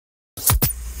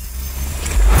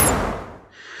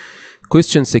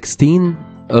Question 16.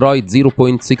 Write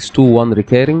 0.621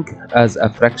 recurring as a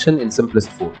fraction in simplest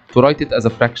form. To write it as a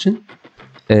fraction,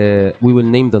 we will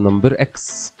name the number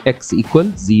x. X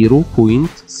equals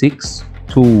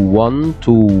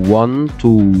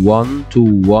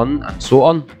 0.621212121 and so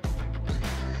on.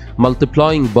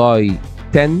 Multiplying by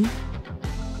 10,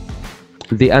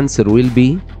 the answer will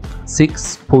be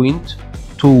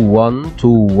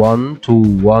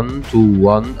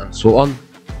 6.21212121 and so on.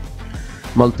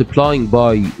 Multiplying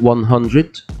by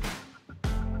 100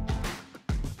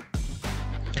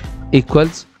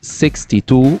 equals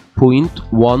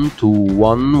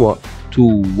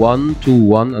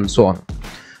 62.1212121 and so on.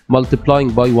 Multiplying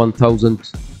by 1000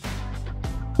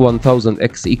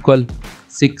 x equal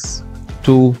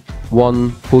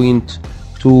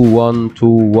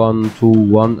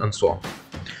 621.212121 and so on.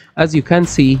 As you can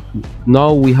see,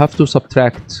 now we have to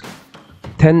subtract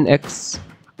 10x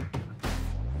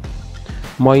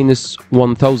minus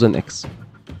 1000x.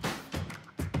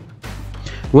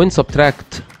 When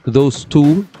subtract those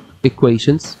two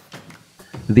equations,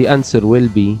 the answer will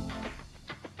be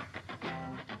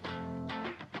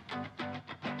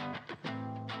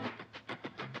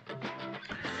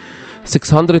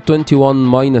 621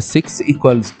 minus 6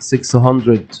 equals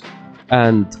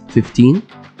 615.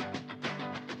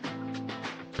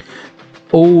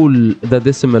 All the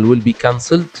decimal will be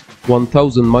cancelled.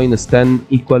 1000 minus 10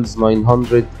 equals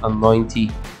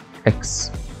 990x.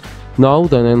 Now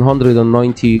the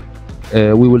 990,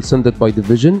 we will send it by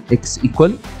division. X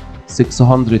equal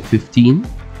 615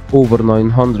 over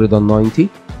 990,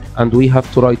 and we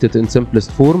have to write it in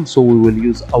simplest form, so we will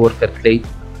use our calculator.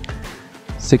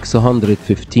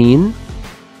 615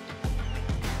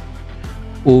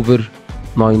 over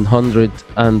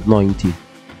 990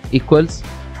 equals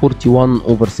 41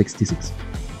 over 66.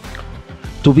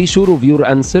 To be sure of your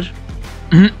answer,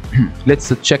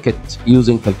 let's check it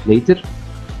using calculator.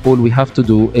 All we have to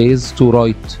do is to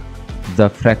write the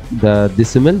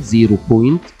decimal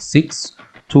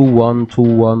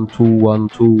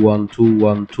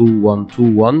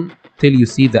 0.6212121212121 till you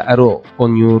see the arrow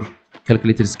on your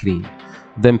calculator screen.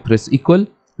 Then press equal.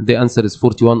 The answer is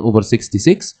 41 over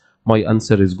 66. My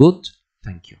answer is good.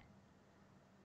 Thank you.